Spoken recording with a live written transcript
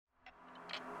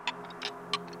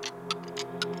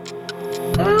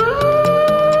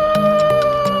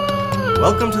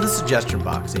Welcome to the Suggestion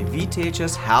Box, a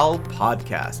VTHS HAL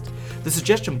podcast. The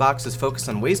Suggestion Box is focused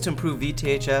on ways to improve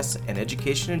VTHS and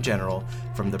education in general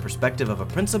from the perspective of a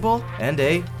principal and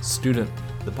a student.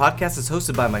 The podcast is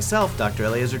hosted by myself, Dr.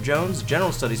 Eliezer Jones,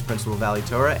 General Studies Principal, Valley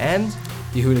Torah, and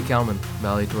Yehuda Kalman,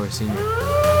 Valley Torah Senior. All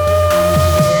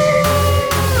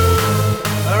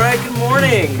right, good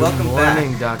morning. Welcome back. Good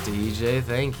morning, Dr. EJ.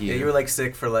 Thank you. Yeah, you were like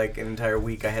sick for like an entire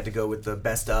week. I had to go with the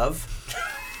best of.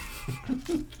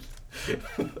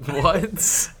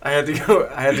 What? I had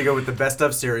to go with the best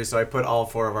of series, so I put all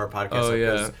four of our podcasts. Oh,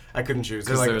 yeah. I couldn't choose.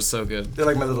 Because they're so good. They're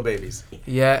like my little babies.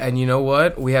 Yeah, and you know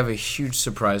what? We have a huge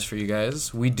surprise for you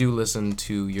guys. We do listen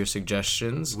to your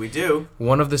suggestions. We do.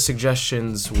 One of the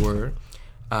suggestions were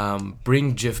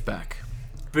bring GIF back.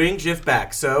 Bring GIF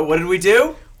back. So what did we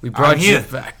do? We brought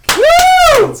GIF back. Woo!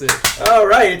 That's it. All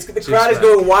right, the crowd is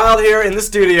going wild here in the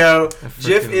studio.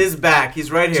 GIF is back. He's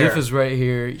right here. GIF is right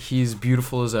here. He's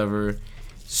beautiful as ever.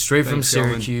 Straight from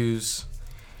Syracuse.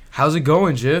 How's it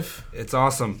going, GIF? It's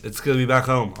awesome. It's good to be back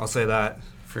home. I'll say that.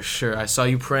 For sure. I saw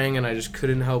you praying, and I just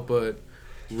couldn't help but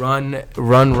run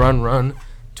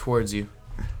towards you.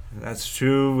 That's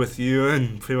true with you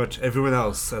and pretty much everyone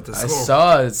else at the school. I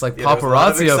saw it. It's like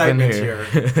paparazzi up in here.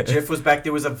 GIF was back.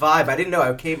 There was a vibe. I didn't know.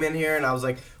 I came in here, and I was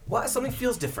like, what? Something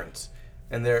feels different.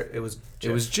 And there, it was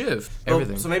GIF. It was GIF.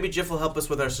 Everything. So maybe GIF will help us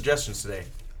with our suggestions today.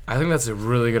 I think that's a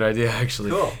really good idea,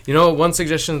 actually. Cool. You know, one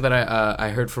suggestion that I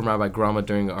heard from Rabbi Grama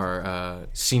during our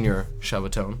senior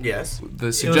Shabbaton. Yes.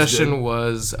 The suggestion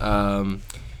was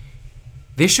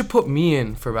they should put me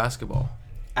in for basketball.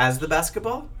 As the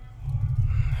basketball?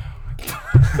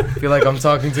 I feel like I'm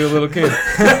talking to a little kid.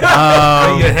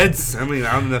 Your head's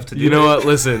loud enough to do it. You know what?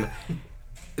 Listen.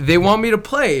 They want me to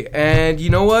play, and you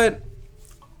know what?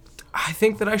 I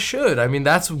think that I should. I mean,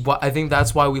 I think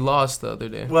that's why we lost the other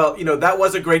day. Well, you know, that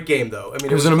was a great game, though. I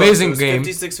mean, it was an amazing game.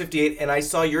 56-58, and I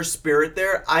saw your spirit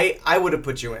there. I would have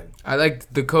put you in. I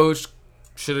like the coach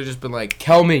should have just been like,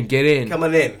 Kelman, get in.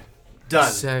 Coming in. Done.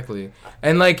 Exactly.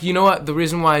 And, like, you know what? The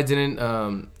reason why I didn't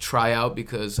try out,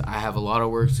 because I have a lot of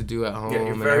work to do at home. Yeah,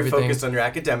 you're very focused on your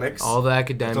academics. All the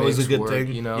academics. It's always a good work,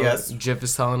 thing. You know? Yes. GIF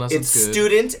is telling us it's good.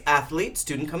 Student, athlete.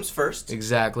 Student comes first.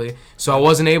 Exactly. So I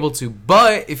wasn't able to.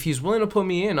 But if he's willing to put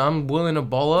me in, I'm willing to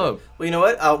ball up. Well, you know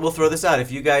what? We'll throw this out.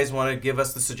 If you guys want to give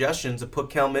us the suggestions to put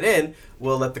Kelman in,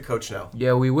 we'll let the coach know.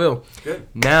 Yeah, we will. Good.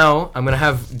 Now, I'm going to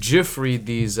have GIF read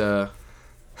these First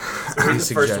one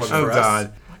suggestions. for us.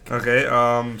 God. Okay,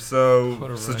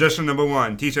 so suggestion number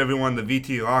 1, teach everyone the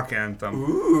VT Rock Anthem.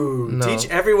 Ooh, No. teach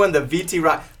everyone the VT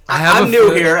Rock. I'm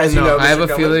new here, as you know. I have Mr. a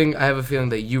Kelman. feeling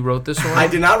that you wrote this one. I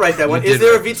did not write that one. You Is did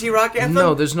there a write VT Rock anthem?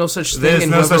 No, there's no such thing. There's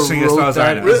and no such whoever thing as far wrote as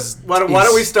I that know. is- Why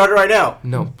don't we start it right now?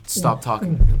 No, stop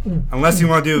talking. Unless you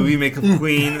want to do a remake of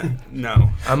Queen, no.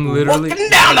 I'm literally... Walking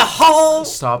down the hall.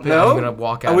 Stop it. No? I'm going to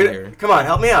walk out of here. Come on,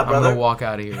 help me out, I'm brother. going to walk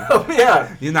out of here. Help me out.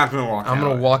 You're not going to walk out. I'm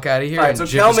going to walk out of here, All right, and so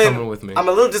Jip is Kelman, coming with me. I'm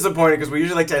a little disappointed because we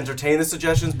usually like to entertain the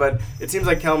suggestions, but it seems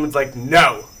like Kelman's like,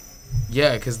 no.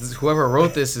 Yeah, because whoever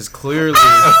wrote this is clearly...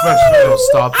 Professional.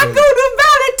 Stop I it. go to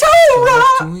Valley Torah.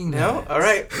 Stop doing that. No? All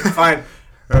right, fine.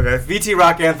 Okay. VT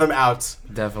Rock Anthem out.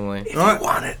 Definitely. If you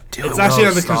want to do It's actually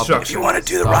under stop it. construction. If you want to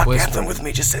do the Stop Rock whispering. Anthem with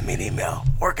me, just send me an email.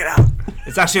 Work it out.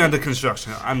 It's actually under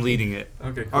construction. I'm leading it.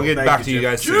 Okay, cool. I'll get Thank back to you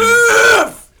Jeff. guys soon.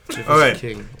 Jeff! Jip All is right.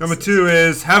 king. Number 2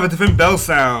 is have a different bell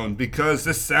sound because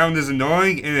this sound is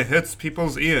annoying and it hits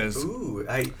people's ears. Ooh,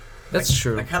 That's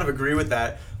true. I kind of agree with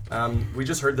that. We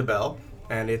just heard the bell,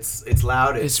 and it's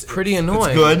loud. It's pretty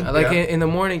annoying. good. Like, Yeah. in the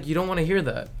morning, you don't want to hear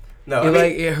that. No,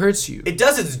 It hurts you. it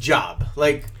does its job.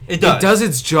 Like, It does. It does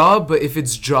its job, but if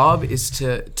its job is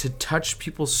to touch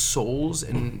people's souls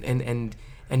and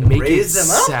make raise it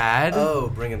them up. sad, Oh,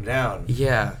 bring them down.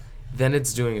 yeah, then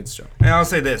it's doing its job. And I'll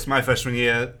say this, my freshman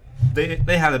year,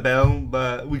 they had a bell,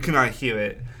 but we could not hear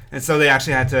it. And so they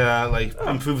actually had to,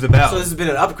 improve the bell. So this has been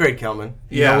an upgrade, Kelman.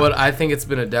 You know what? I think it's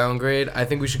been a downgrade. I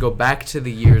think we should go back to the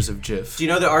years of GIF. Do you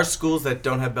know there are schools that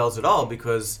don't have bells at all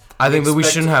because I think that we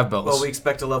shouldn't have bells. Well, we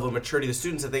expect a level of maturity of the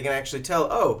students that they can actually tell,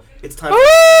 oh, it's time.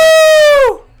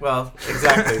 Well,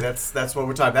 exactly. That's what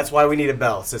we're talking. That's why we need a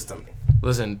bell system.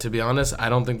 Listen, to be honest, I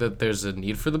don't think that there's a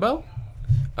need for the bell.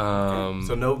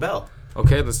 So no bell.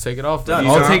 Okay, let's take it off. Done.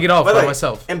 I'll take it off By the by way,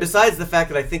 myself. And besides the fact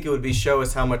that I think it would be show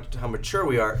us how mature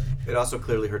we are, it also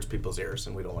clearly hurts people's ears,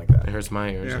 and we don't like that. It hurts my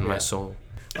ears and Yeah. my soul.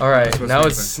 All right, what's now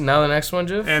happening. the next one,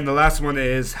 Jeff. And the last one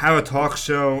is have a talk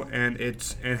show and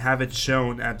have it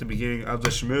shown at the beginning of the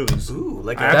schmooze. Ooh,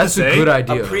 like I have That's to a say, good a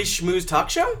idea. pre-schmooze talk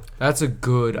show? That's a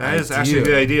good idea. That is actually a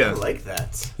good I idea. like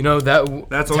that. You know that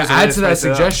That's to always a add nice to that spice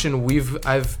it up. suggestion,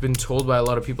 I've been told by a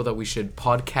lot of people that we should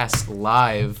podcast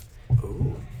live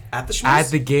Ooh. At the Schmooze? at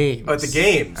the games. Oh, at the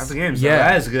games. At the games. Yeah.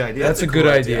 That is a good idea. That's a cool good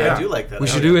idea. I do like that. We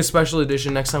should do a special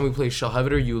edition next time we play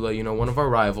Shellheaven or Eula, you know, one of our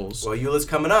rivals. Well, Eula's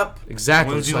coming up.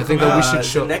 Exactly. When's So I Eula think that we coming should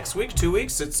show. Next week, 2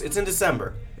 weeks. It's in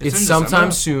December. It's in sometime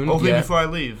December. soon. Hopefully Yeah. before I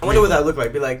leave. I wonder what that looked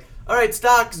like. Be like, all right,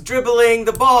 Stock's dribbling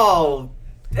the ball,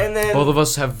 and then Both of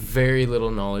us have very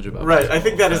little knowledge about right. I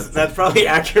think that's probably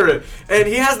accurate. And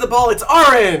he has the ball. It's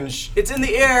orange. It's in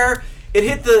the air. It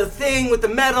hit the thing with the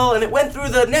metal, and it went through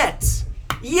the net.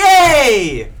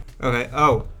 Yay! Okay.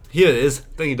 Oh, here it is.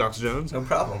 Thank you, Dr. Jones. No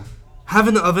problem. Have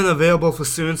an oven available for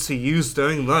students to use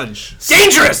during lunch.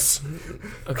 Dangerous.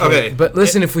 Okay. But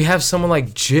listen, if we have someone like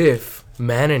Jif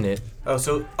manning it,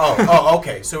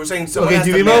 Okay. So we're saying someone Okay, has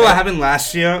do to you know man what it. happened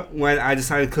last year when I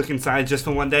decided to cook inside just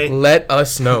for one day? let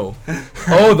us know.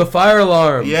 Oh, the fire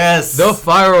alarm. Yes. The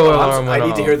fire alarm I went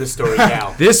need to off. hear this story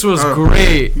now. This was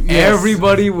great. yes.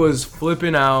 Everybody was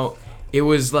flipping out. It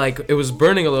was like, it was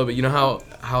burning a little bit. You know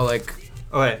how like,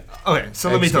 Okay, so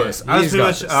let me tell this. I was He's pretty got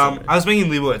much, this. I was making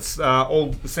Leibowitz,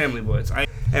 old Sam Leibowitz.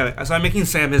 Anyway, so I'm making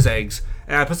Sam his eggs,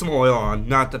 and I put some oil on,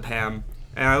 not the Pam,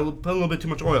 and I put a little bit too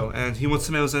much oil, and he wants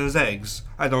tomatoes in his eggs.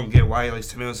 I don't get why he likes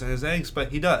tomatoes in his eggs, but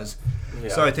he does.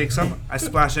 So I take some, I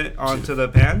splash it onto the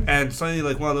pan, and suddenly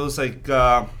like one of those like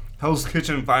Hell's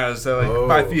Kitchen fires that are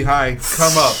like 5 feet high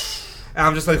come up, and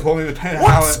I'm just like holding the pan.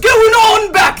 What's going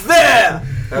on back there?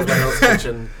 That was my Hell's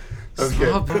Kitchen.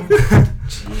 stop.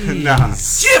 Nah.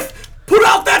 Jif, put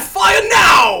out that fire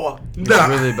now! I'm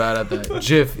really bad at that.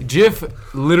 Jif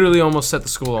literally almost set the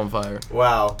school on fire.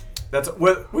 Wow. That's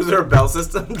what was there a bell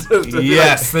system? to be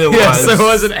Yes, there was. Yes, there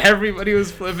was, and everybody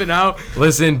was flipping out.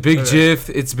 Listen, Big Jif,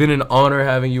 it's been an honor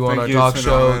having you on Thank our you, talk it's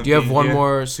been an show. honor Do you have being one here.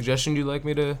 more suggestion you'd like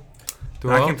me to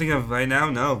throw I out? can think of right now.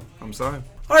 No, I'm sorry.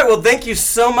 All right, well, thank you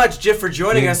so much, Jif, for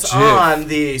joining Big us Jif. on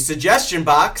the suggestion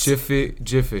box.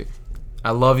 Jiffy. I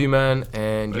love you, man,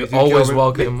 and you're Thank you, always Gilbert.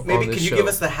 welcome Maybe on this can you show. give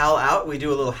us the howl out? We do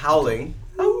a little howling.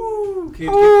 Ooh. Can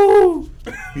you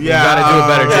You gotta do it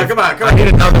better, yeah, Jif. come on. I need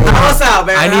another one. Howl us out,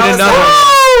 man. I need Howl us another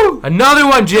out. one. Another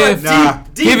one, Jif. Nah.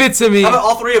 Deep. Give it to me. How about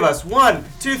all three of us? 1,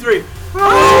 2, 3.